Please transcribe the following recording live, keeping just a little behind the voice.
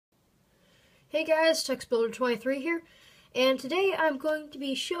Hey guys, TextBuilder23 here, and today I'm going to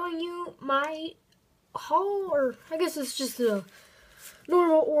be showing you my haul, or I guess it's just a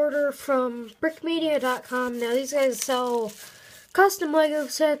normal order from Brickmainia.com. Now these guys sell custom Lego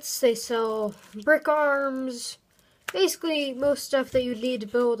sets, they sell Brickarms, basically most stuff that you'd need to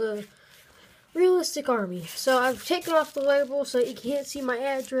build a realistic army. So I've taken off the label so you can't see my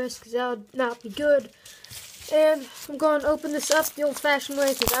address because that would not be good. And I'm going to open this up the old-fashioned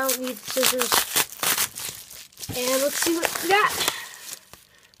way because I don't need scissors. And let's see what we got.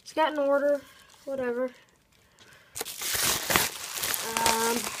 It's got an order, whatever.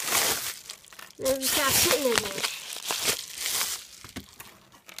 They're just kind of sitting in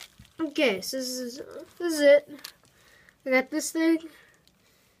there. Okay, so this is it. I got this thing.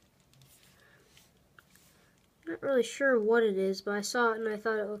 Not really sure what it is, but I saw it and I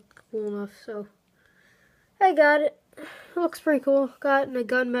thought it looked cool enough, so I got it. It looks pretty cool. Got it in a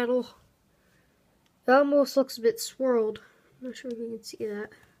gunmetal. It almost looks a bit swirled. I'm not sure if you can see that.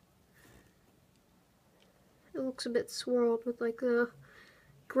 It looks a bit swirled with like the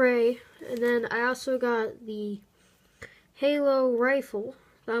gray. And then I also got the Halo rifle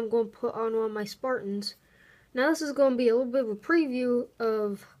that I'm going to put on one of my Spartans. Now this is going to be a little bit of a preview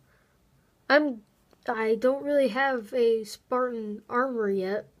of... I don't really have a Spartan armor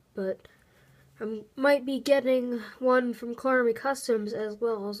yet, but I might be getting one from Army Customs as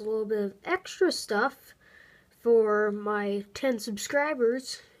well as a little bit of extra stuff for my 10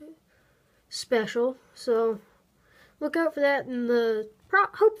 subscribers special. So look out for that in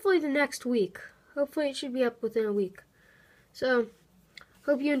hopefully the next week. Hopefully it should be up within a week. So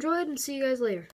hope you enjoyed and see you guys later.